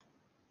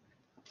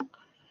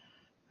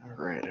All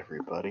right,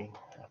 everybody.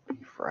 Happy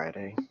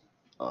Friday.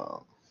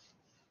 Um,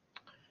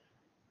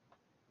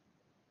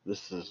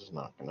 this is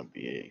not going to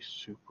be a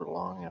super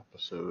long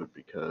episode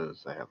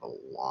because I have a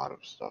lot of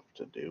stuff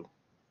to do.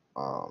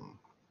 Um,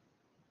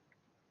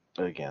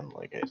 again,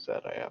 like I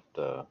said,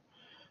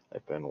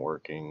 I've been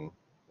working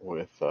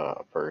with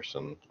a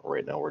person.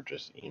 Right now, we're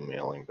just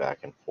emailing back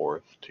and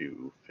forth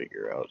to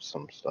figure out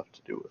some stuff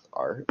to do with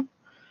art.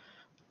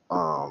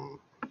 Um,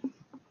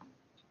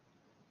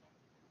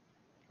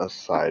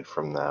 aside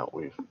from that,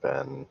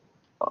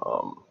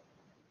 um,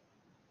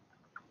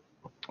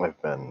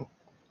 I've been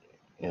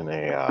in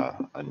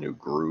a new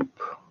group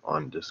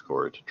on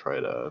Discord to try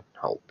to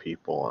help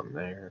people on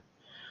there,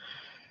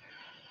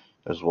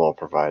 as well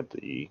provide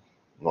the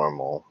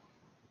normal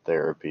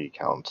therapy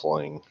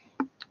counseling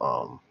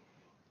um,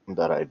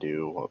 that I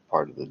do, a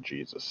part of the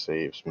Jesus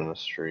Saves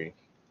ministry,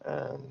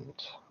 and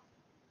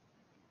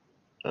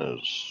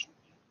as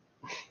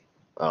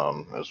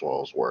as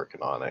well as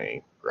working on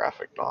a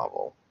graphic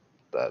novel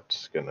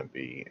that's going to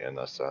be, in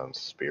a sense,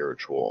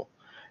 spiritual.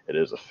 It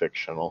is a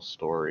fictional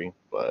story,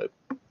 but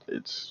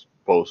it's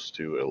supposed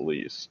to at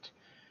least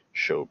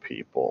show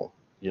people,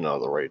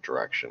 the right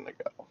direction to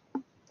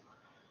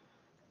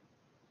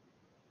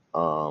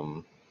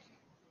go.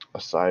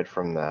 Aside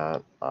from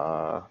that,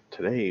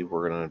 today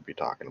we're going to be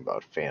talking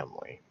about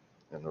family.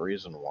 And the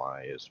reason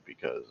why is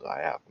because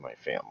I have my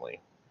family,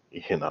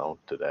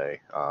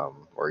 today.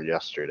 Or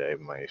yesterday,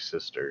 my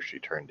sister, she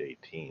turned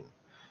 18.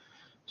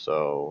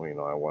 So,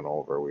 I went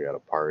over, we had a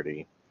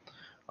party.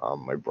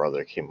 My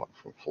brother came up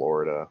from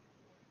Florida.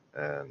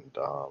 And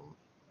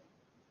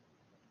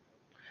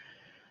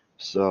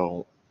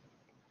so,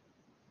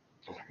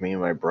 me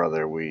and my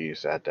brother, we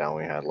sat down,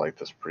 we had like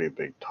this pretty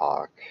big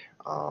talk.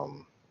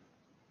 Um,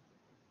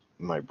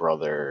 my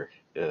brother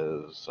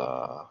is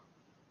a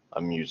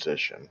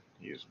musician.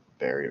 He's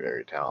very,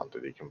 very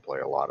talented. He can play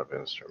a lot of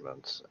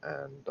instruments.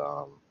 And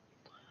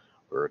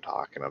we were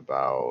talking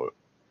about,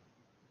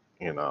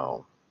 you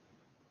know,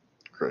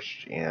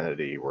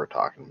 Christianity. We're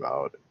talking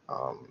about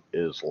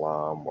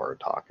Islam. We're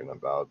talking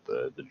about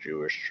the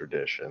Jewish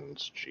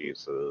traditions,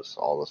 Jesus,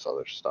 all this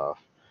other stuff.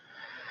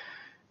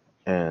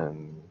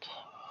 And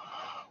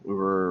we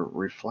were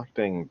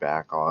reflecting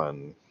back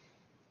on,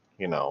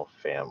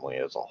 family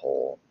as a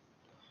whole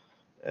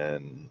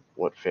and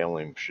what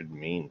family should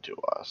mean to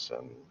us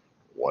and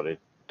what it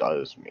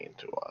does mean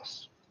to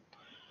us.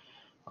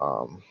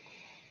 Um,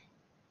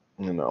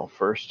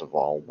 first of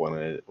all,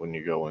 when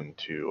you go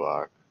into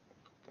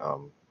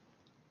um,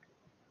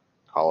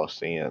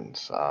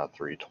 Colossians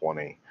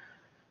 3:20,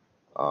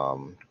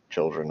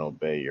 children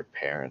obey your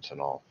parents in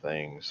all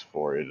things,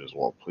 for it is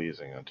well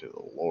pleasing unto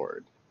the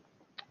Lord.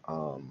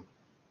 Um,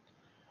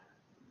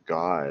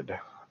 God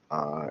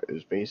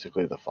is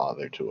basically the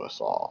father to us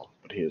all,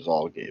 but He has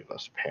all gave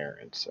us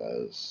parents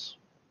as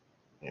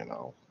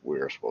we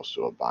are supposed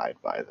to abide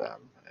by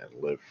them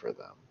and live for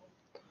them.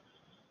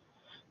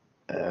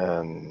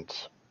 And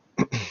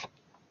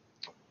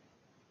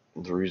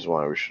the reason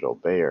why we should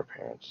obey our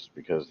parents is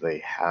because they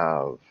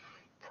have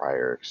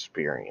prior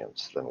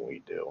experience than we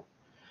do.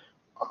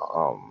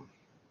 Um,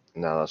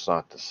 Now, that's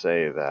not to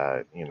say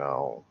that,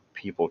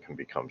 people can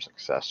become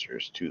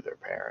successors to their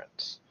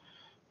parents.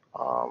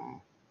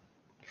 Um,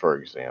 for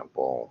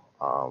example,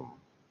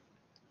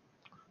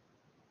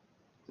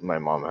 my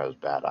mom has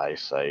bad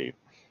eyesight,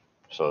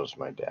 so does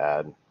my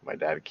dad. My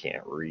dad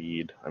can't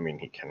read. I mean,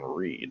 he can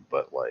read,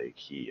 but like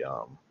he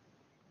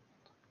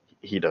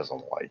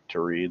doesn't like to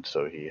read,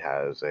 so he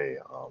has a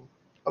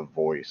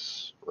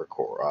voice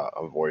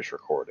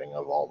recording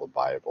of all the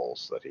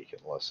Bibles that he can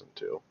listen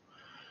to.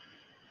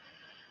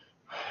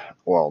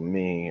 Well,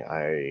 me,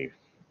 I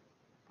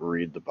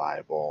read the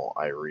Bible,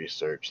 I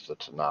research the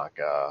Tanakh,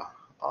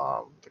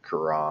 the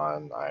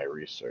Quran, I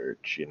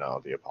research,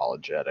 the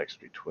apologetics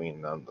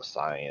between them, the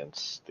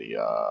science, the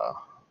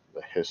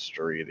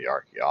history, the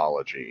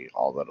archaeology,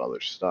 all that other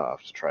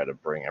stuff to try to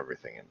bring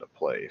everything into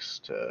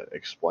place to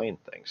explain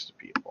things to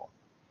people.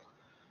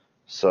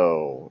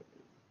 So,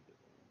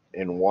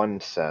 in one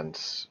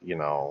sense,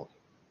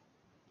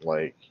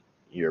 like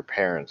your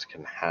parents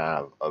can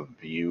have a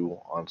view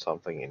on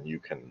something and you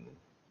can,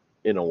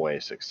 in a way,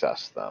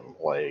 success them.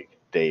 Like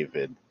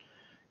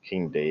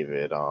King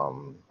David,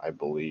 I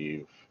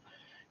believe,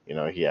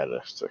 he had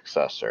a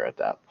successor at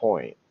that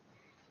point,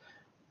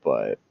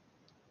 but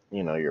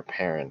your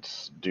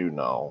parents do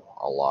know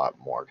a lot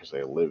more because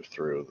they lived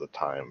through the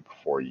time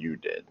before you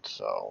did.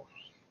 So,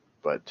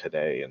 but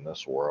today in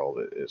this world,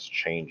 it is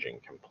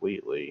changing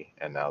completely,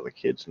 and now the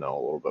kids know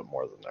a little bit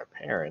more than their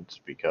parents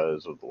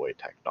because of the way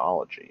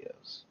technology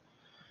is.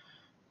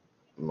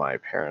 My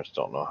parents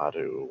don't know how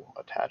to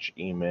attach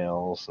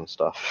emails and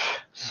stuff,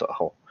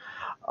 so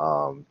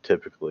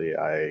typically,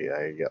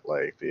 I get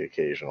like the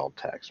occasional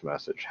text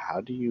message.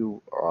 How do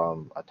you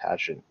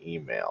attach an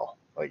email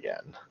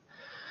again?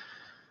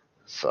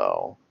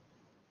 So,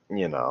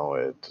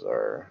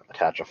 or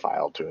attach a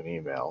file to an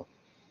email.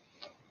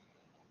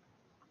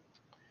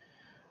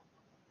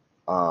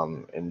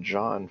 In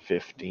John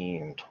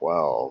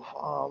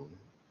 15:12,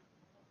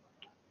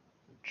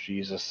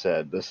 Jesus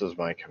said, "This is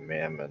my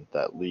commandment,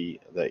 that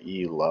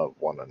ye love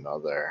one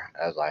another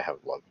as I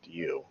have loved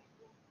you."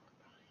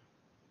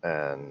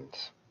 And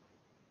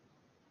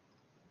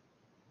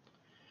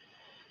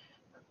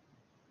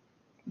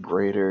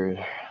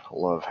greater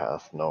love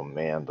hath no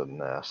man than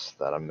this,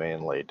 that a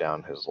man lay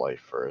down his life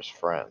for his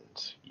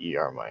friends. Ye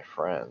are my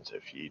friends,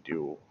 if ye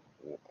do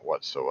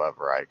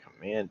whatsoever I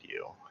command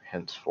you.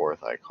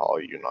 Henceforth I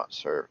call you not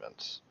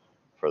servants,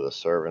 for the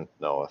servant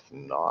knoweth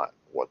not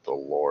what the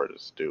Lord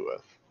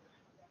doeth.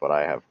 But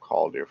I have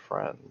called you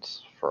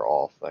friends, for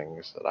all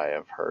things that I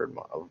have heard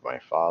of my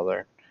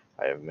Father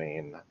I have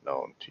made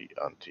known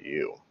unto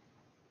you.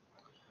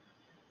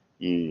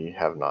 Ye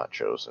have not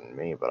chosen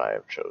me, but I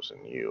have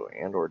chosen you,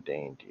 and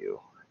ordained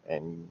you,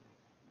 and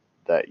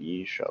that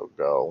ye shall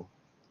go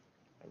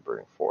and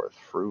bring forth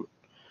fruit,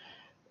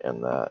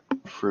 and that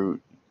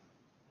fruit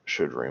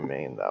should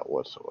remain, that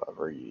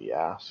whatsoever ye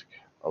ask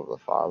of the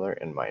Father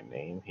in my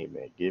name he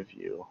may give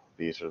you.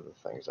 These are the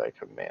things I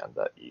command,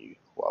 that ye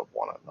love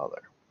one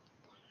another.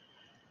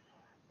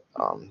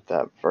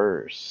 That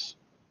verse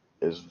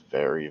is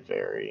very,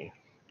 very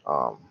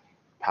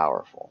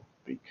powerful,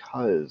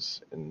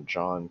 because in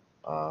John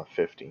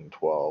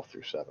 15:12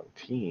 through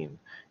 17,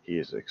 he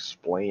is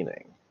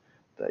explaining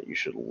that you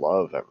should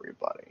love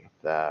everybody,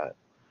 that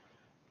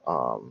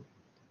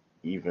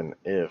even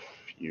if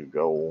you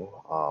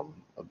go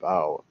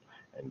about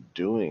and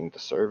doing the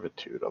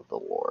servitude of the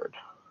Lord,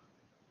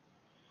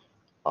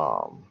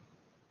 um,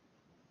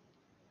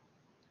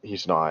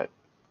 he's not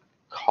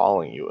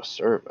calling you a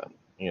servant.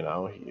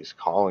 He's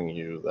calling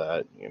you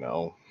that,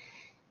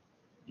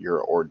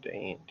 you're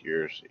ordained.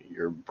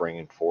 You're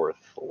bringing forth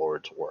the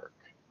Lord's work.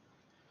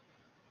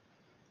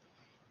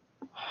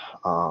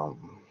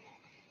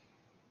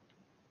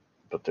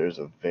 But there's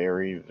a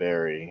very,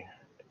 very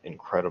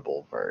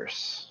incredible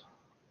verse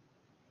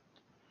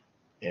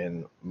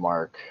in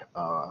Mark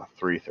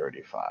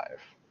 3:35,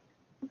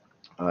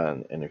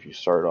 and if you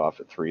start off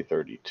at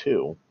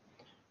 3:32,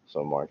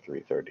 so Mark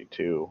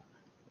 3:32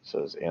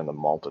 says, "And the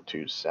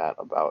multitude sat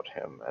about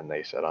him, and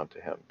they said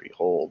unto him,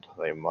 Behold,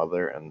 thy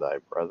mother and thy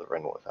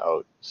brethren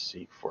without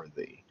seek for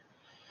thee.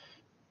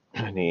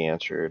 And he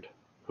answered,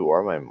 Who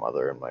are my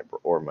mother and my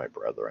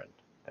brethren?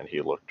 And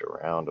he looked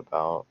around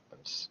about,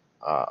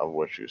 of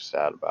which who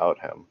sat about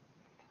him,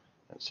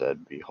 and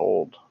said,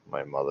 Behold,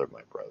 my mother,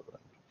 my brethren.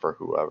 For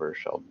whoever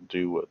shall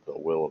do the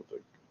will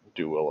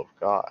of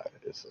God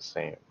is the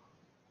same.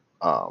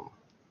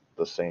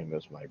 The same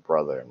as my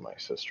brother and my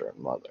sister and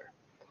mother."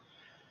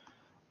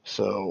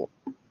 So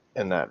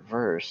in that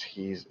verse,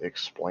 he's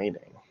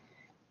explaining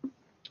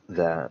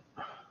that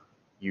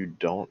you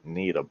don't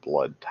need a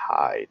blood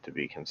tie to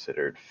be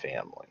considered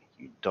family.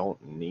 You don't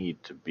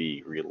need to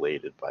be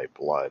related by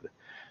blood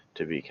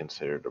to be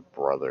considered a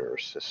brother or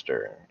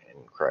sister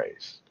in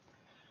Christ.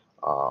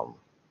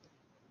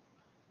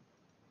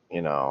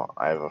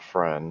 I have a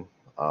friend,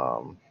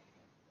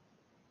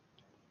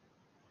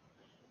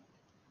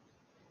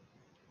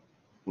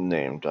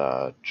 named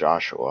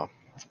Joshua,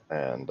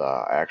 and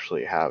I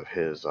actually have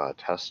his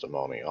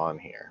testimony on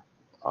here.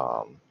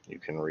 You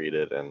can read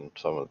it in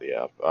some of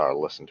the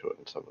listen to it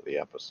in some of the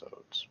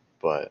episodes.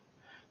 But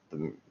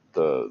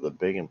the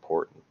big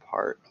important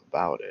part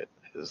about it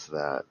is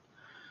that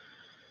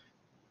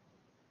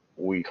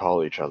we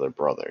call each other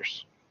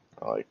brothers.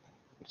 Like,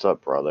 what's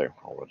up, brother?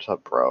 Or what's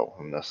up, bro?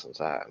 And this and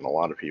that. And a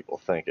lot of people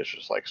think it's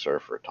just like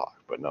surfer talk,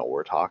 but no,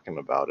 we're talking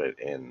about it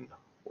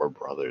we're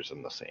brothers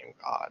in the same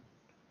God.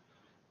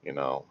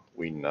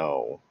 We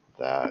know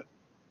that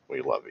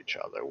we love each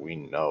other. We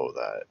know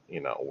that,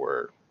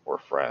 we're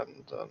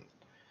friends, and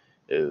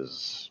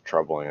as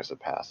troubling as the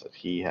past that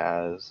he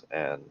has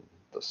and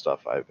the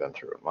stuff I've been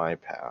through in my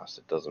past,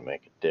 it doesn't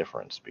make a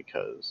difference,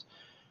 because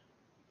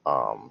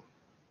um,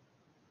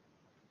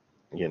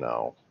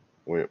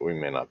 we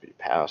may not be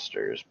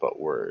pastors, but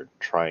we're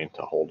trying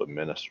to hold a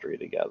ministry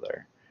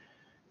together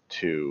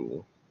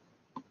to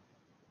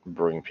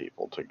bring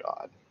people to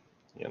God,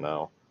 you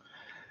know?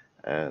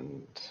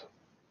 And,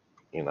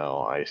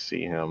 I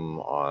see him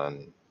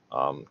on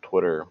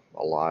Twitter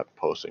a lot,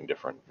 posting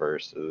different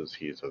verses.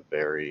 He's a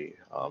very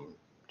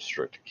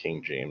strict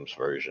King James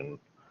Version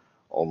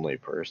only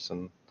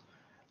person.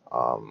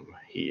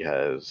 He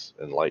has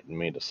enlightened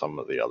me to some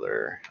of the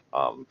other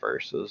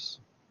verses.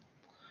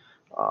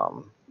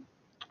 Um,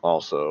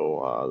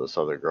 Also, this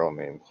other girl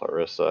named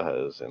Clarissa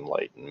has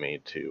enlightened me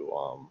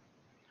to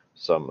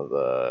some of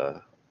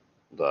the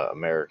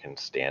American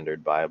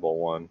Standard Bible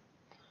one.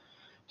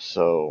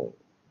 So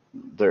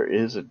there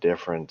is a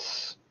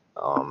difference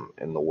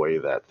in the way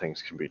that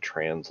things can be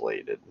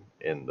translated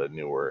in the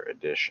newer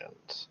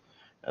editions,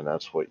 and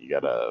that's what you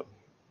gotta.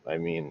 I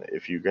mean,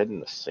 if you get in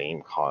the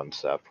same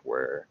concept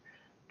where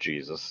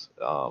Jesus, is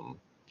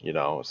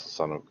the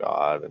Son of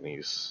God, and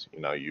he's,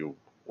 you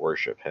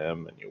worship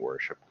him and you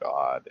worship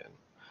God, and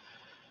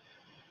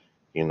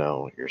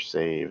you're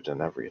saved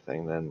and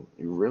everything, then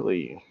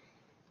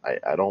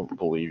I don't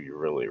believe you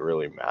really,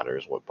 really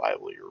matters what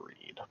Bible you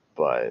read.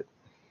 But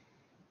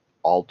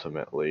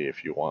ultimately,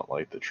 if you want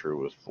like the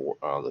truest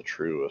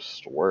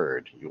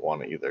word, you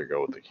want to either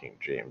go with the King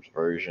James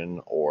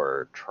version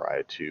or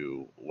try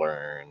to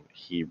learn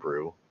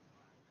Hebrew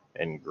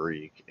and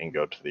Greek and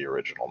go to the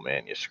original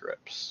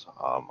manuscripts.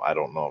 I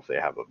don't know if they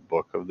have a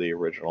book of the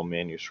original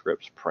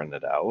manuscripts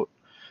printed out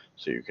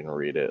so you can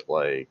read it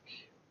like,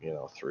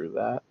 through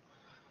that.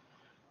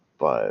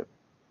 But,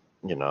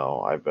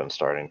 I've been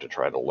starting to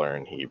try to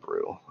learn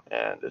Hebrew,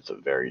 and it's a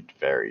very,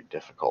 very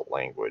difficult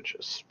language,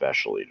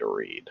 especially to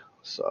read.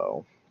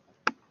 So,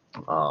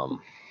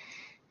 um,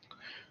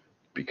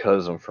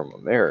 because I'm from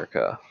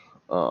America,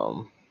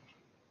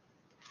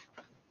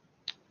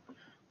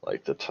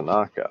 like the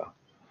Tanaka,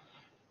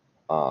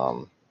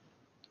 um,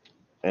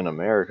 in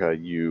America,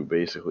 you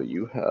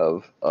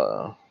have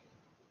a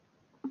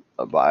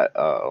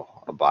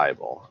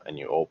Bible, and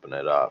you open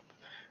it up,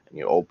 and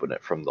you open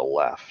it from the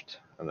left,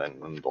 and then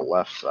on the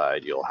left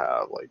side you'll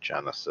have like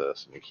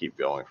Genesis, and you keep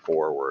going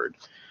forward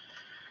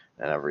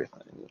and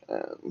everything.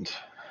 And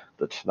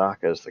the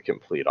Tanaka is the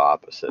complete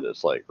opposite.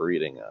 It's like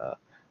reading a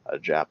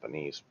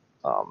Japanese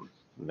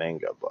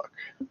manga book,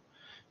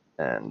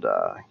 and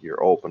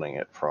you're opening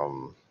it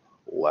from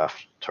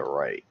left to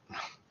right,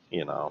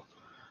 you know,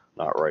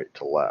 not right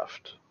to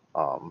left.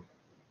 Um,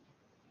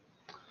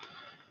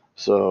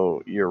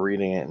 so you're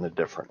reading it in a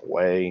different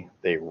way.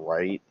 They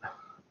write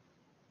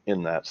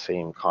in that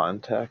same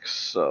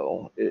context,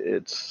 so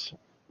it's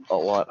a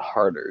lot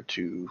harder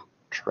to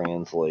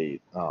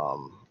translate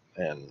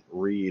and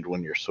read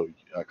when you're so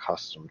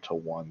accustomed to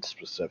one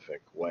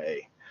specific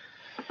way.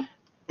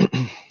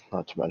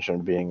 Not to mention,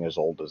 being as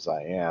old as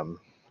I am,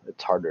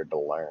 it's harder to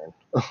learn.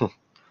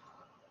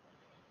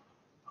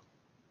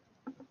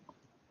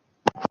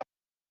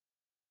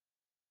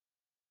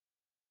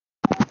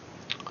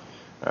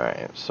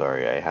 Alright,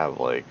 sorry, I have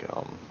like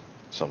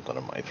something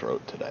in my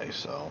throat today,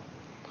 so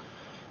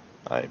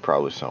I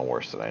probably sound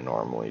worse than I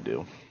normally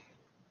do.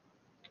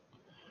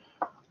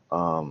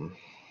 Um,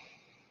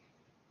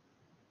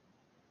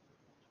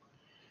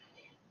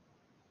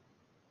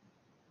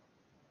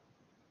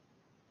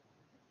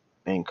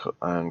 in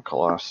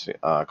Colossians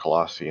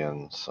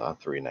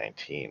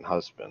 3:19,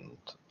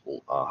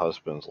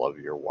 husbands love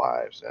your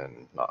wives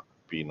and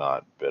be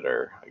not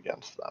bitter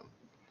against them.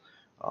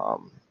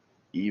 Um,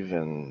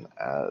 even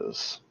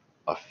as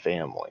a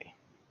family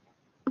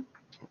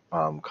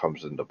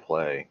comes into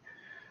play,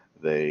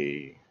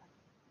 they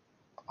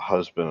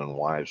husband and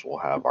wives will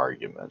have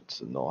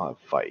arguments and they'll have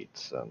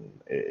fights,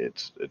 and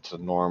it's a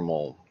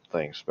normal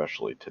thing,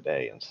 especially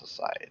today in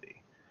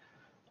society.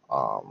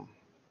 Um,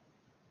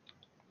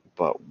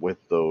 but with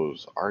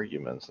those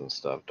arguments and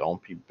stuff,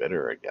 don't be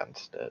bitter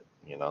against it.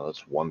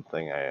 That's one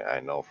thing I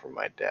know from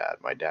my dad.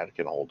 My dad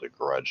can hold a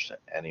grudge to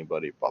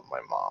anybody but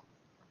my mom.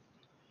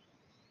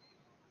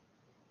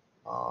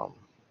 Um,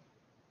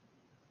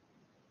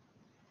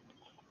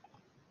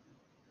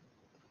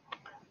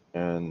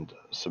 and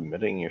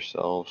submitting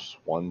yourselves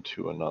one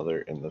to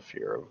another in the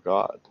fear of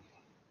God.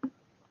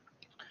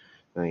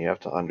 And you have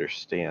to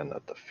understand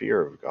that the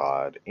fear of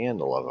God and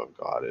the love of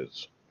God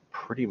is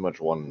pretty much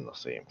one and the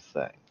same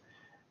thing.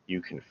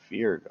 You can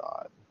fear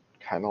God,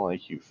 kind of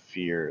like you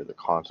fear the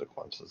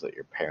consequences that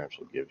your parents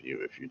will give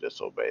you if you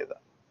disobey them.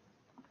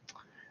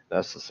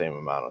 That's the same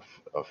amount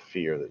of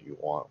fear that you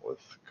want with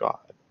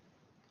God.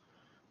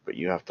 But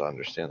you have to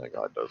understand that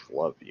God does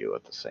love you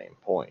at the same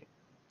point.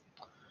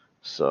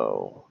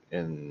 So,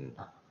 in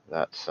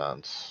that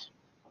sense,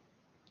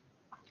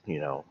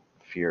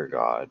 fear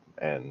God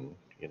and,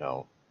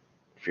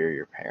 fear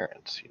your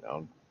parents,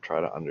 try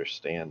to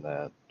understand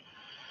that,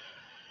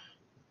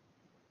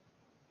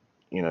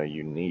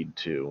 you need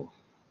to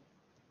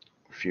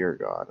fear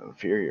God and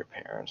fear your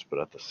parents, but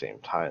at the same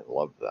time,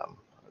 love them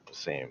at the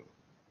same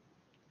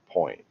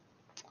point.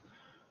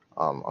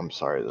 I'm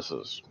sorry, this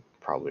is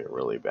probably a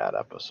really bad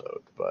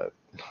episode, but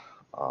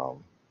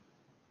um,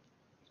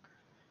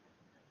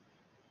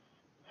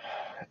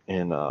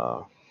 in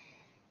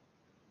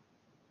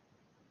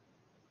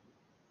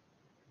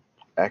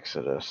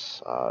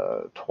Exodus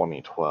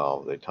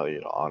 20:12, they tell you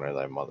to honor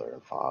thy mother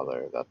and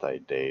father, that thy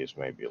days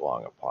may be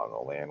long upon the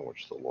land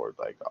which the Lord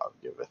thy God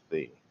giveth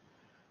thee.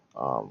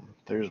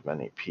 There's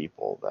many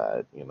people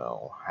that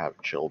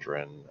have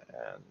children,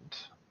 and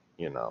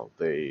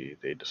they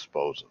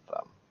dispose of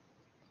them.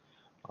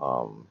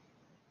 Um,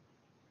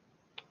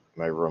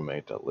 my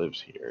roommate that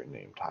lives here,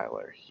 named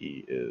Tyler,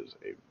 he is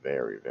a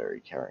very, very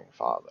caring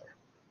father.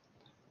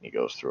 He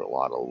goes through a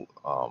lot of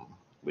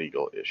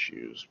legal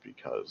issues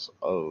because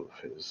of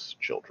his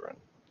children.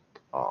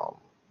 Um,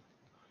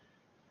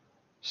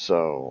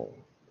 so,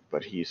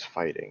 but he's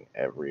fighting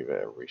every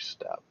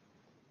step,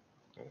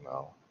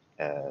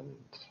 and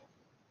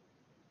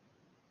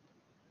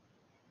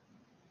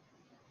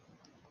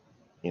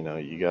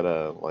you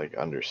gotta like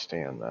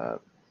understand that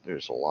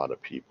there's a lot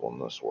of people in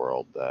this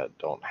world that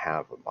don't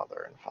have a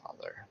mother and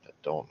father, that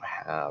don't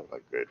have a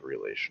good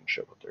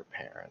relationship with their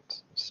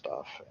parents and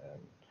stuff.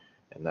 And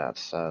in that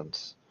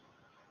sense,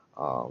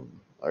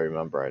 I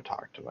remember I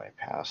talked to my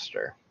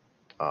pastor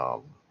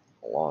um,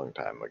 a long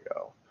time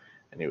ago,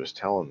 And he was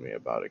telling me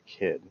about a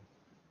kid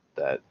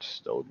that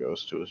still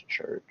goes to his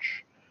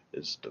church,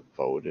 is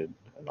devoted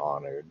and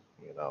honored,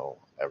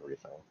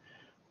 everything.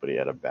 But he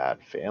had a bad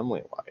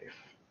family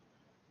life.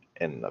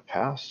 And the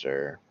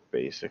pastor,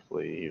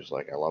 basically, he was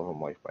like, I love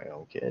him like my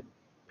own kid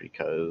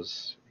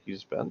because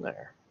he's been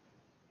there.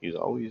 He's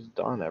always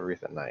done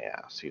everything I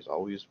asked. He's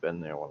always been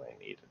there when I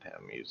needed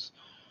him.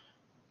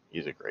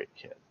 He's a great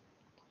kid.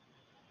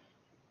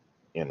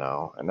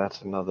 And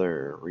that's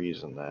another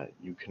reason that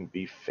you can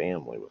be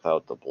family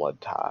without the blood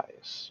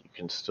ties. You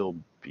can still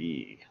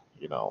be,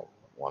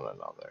 one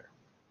another.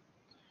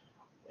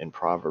 In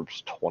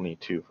Proverbs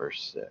 22,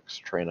 verse 6,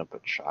 train up a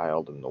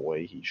child in the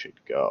way he should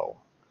go,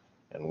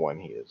 and when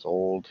he is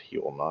old, he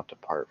will not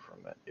depart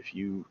from it. If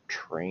you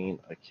train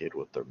a kid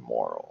with their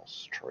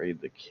morals, train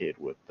the kid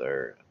with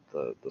the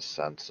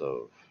sense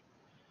of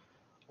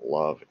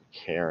love and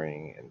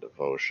caring and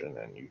devotion,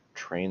 and you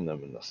train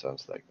them in the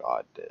sense that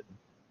God did,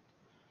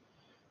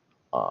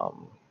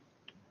 um,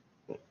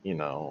 you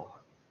know,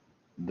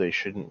 they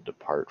shouldn't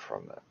depart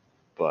from it.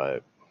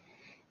 But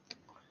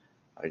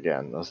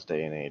again, this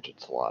day and age,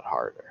 it's a lot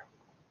harder.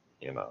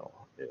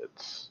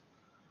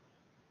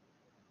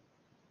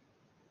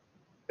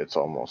 It's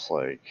almost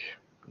like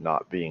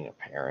not being a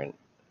parent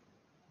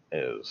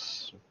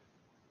is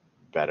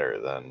better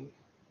than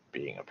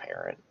being a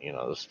parent.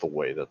 This is the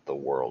way that the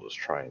world is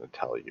trying to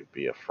tell you: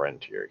 be a friend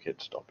to your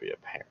kids, don't be a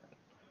parent.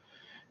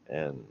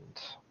 And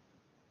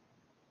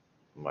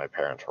my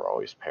parents were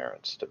always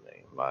parents to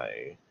me.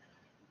 My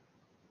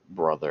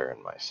brother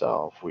and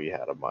myself, we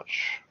had a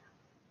much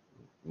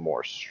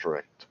more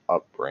strict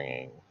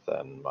upbringing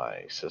than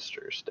my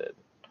sisters did.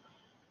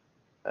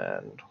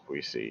 And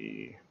we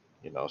see,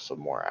 some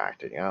more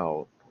acting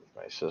out with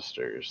my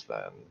sisters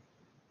than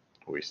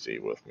we see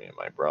with me and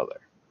my brother.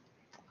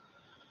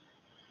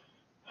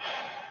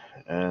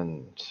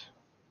 And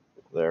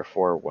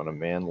therefore, when a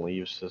man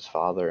leaves his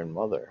father and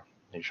mother,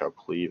 he shall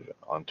cleave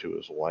unto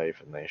his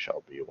wife, and they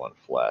shall be one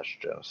flesh.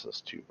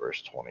 Genesis 2,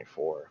 verse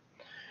 24,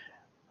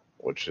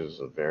 which is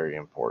a very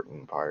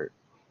important part,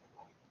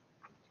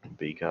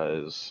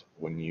 because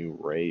when you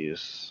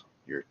raise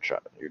your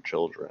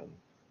children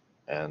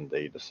and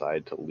they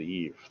decide to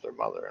leave their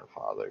mother and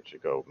father to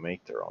go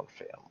make their own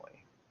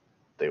family,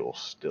 they will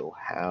still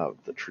have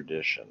the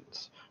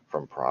traditions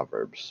from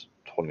Proverbs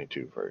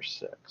 22,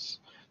 verse 6.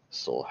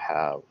 Still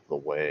have the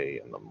way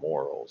and the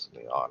morals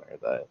and the honor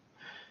that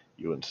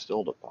you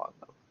instilled upon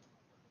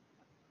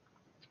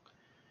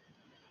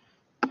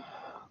them.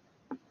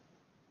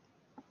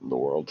 The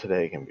world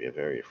today can be a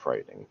very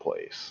frightening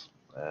place,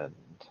 and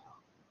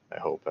I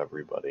hope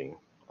everybody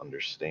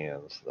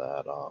understands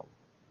that,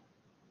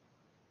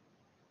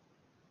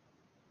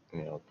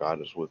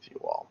 God is with you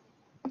all,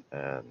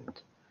 and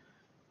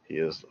He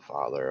is the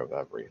Father of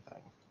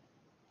everything.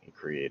 He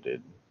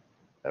created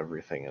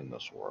everything in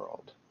this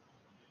world,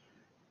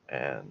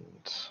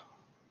 and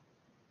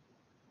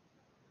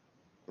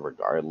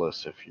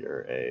regardless if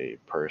you're a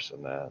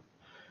person that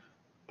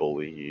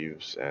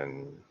believes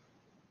in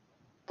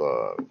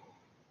the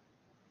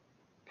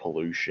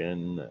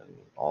pollution and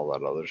all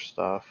that other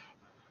stuff,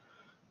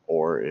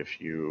 or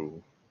if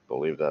you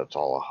believe that it's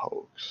all a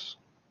hoax,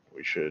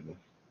 we should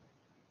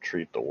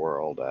treat the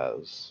world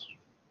as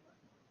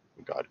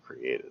God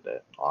created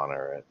it,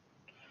 honor it,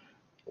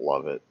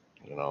 love it,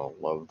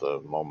 love the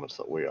moments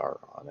that we are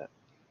on it.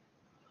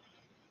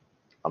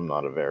 I'm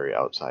not a very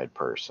outside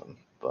person,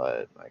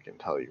 but I can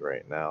tell you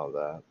right now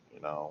that,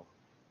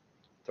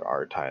 there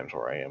are times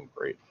where I am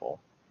grateful.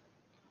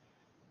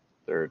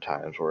 There are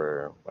times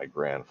where my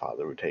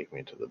grandfather would take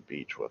me to the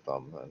beach with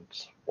him, and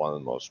it's one of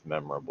the most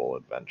memorable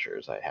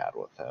adventures I had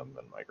with him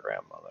and my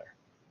grandmother.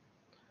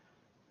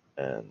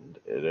 And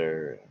it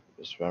are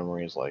just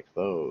memories like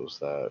those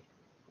that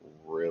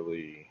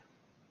really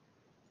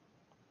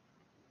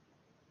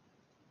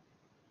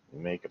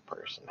make a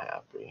person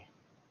happy.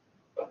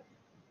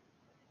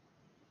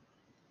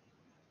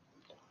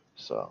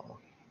 So,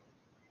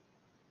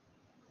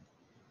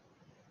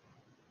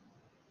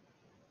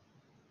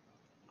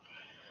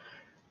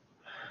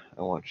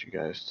 I want you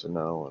guys to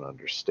know and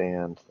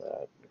understand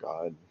that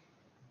God,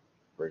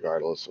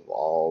 regardless of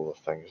all the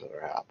things that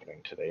are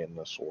happening today in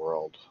this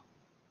world,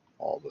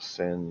 all the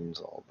sins,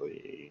 all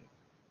the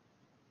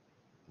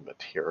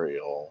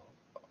material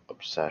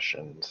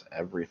obsessions,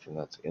 everything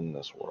that's in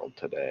this world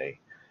today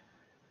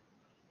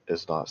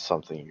is not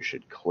something you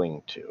should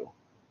cling to.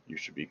 You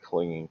should be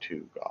clinging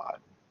to God,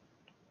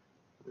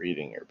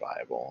 reading your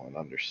Bible, and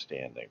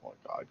understanding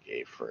what God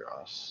gave for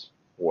us,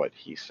 what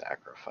He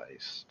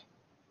sacrificed.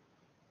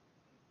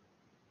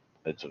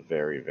 It's a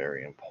very,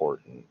 very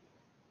important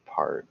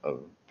part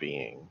of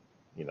being,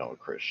 a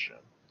Christian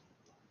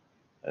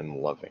and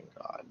loving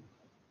God.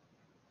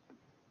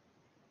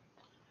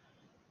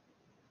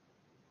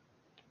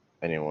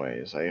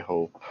 Anyways, I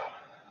hope,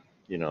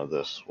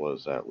 this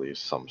was at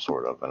least some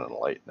sort of an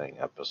enlightening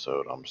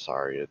episode. I'm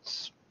sorry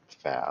it's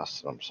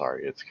fast. I'm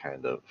sorry it's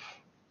kind of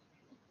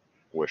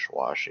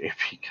wish-washy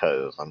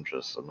because I'm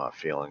not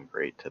feeling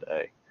great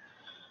today.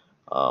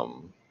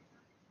 Um,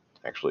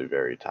 actually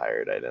very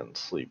tired. I didn't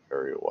sleep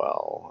very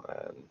well,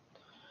 and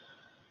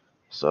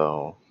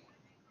so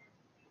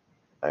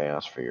I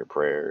ask for your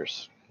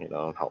prayers, and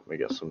help me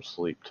get some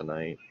sleep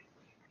tonight,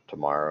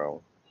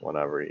 tomorrow,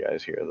 whenever you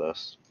guys hear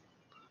this,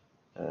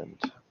 and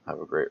have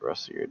a great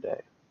rest of your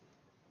day.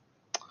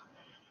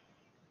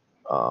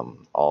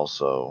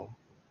 Also,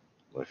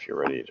 if you're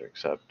ready to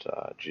accept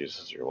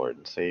Jesus as your Lord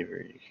and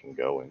Savior, you can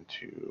go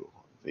into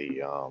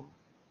the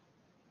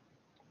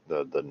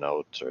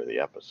notes or the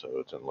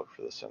episodes and look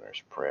for the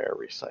sinner's prayer,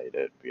 recite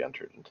it, be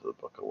entered into the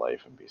book of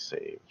life, and be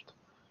saved.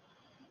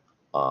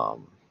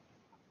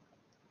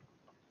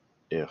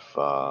 If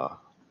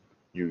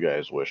you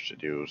guys wish to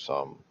do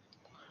some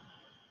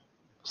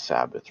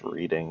Sabbath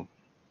reading,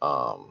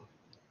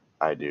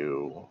 I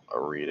do a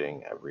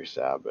reading every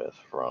Sabbath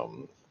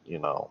from,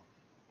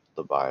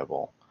 the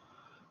Bible.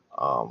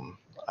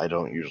 I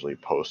don't usually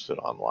post it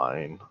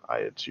online.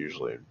 It's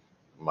usually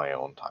my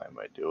own time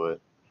I do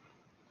it.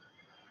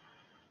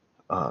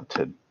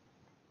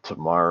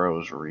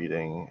 Tomorrow's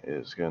reading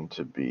is going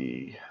to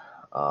be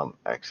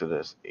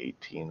Exodus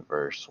 18,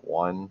 verse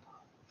 1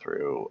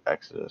 through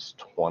Exodus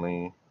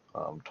 20,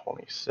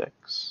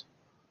 26.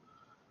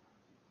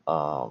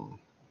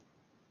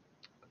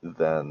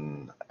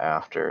 Then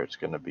after, it's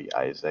going to be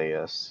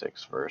Isaiah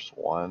 6, verse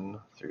 1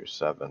 through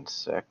 7,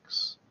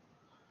 6.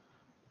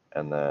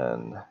 And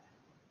then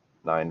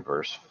 9,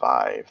 verse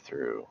 5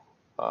 through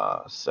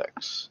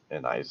 6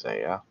 in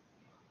Isaiah.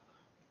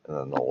 And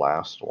then the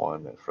last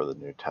one for the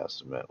New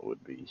Testament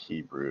would be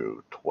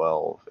Hebrew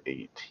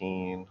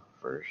 12:18,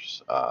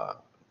 verse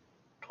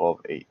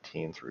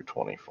 12:18 through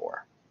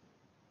 24.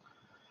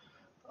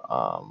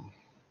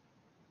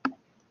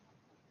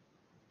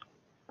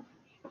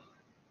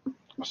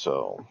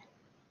 So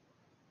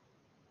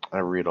I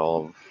read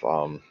all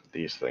of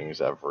these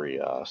things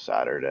every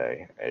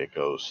Saturday. It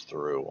goes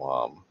through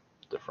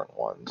different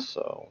ones.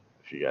 So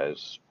if you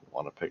guys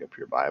want to pick up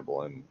your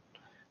Bible and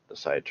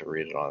decide to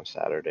read it on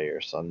Saturday or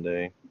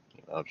Sunday,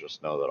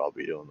 just know that I'll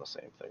be doing the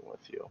same thing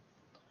with you.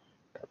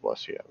 God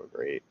bless you. Have a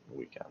great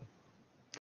weekend.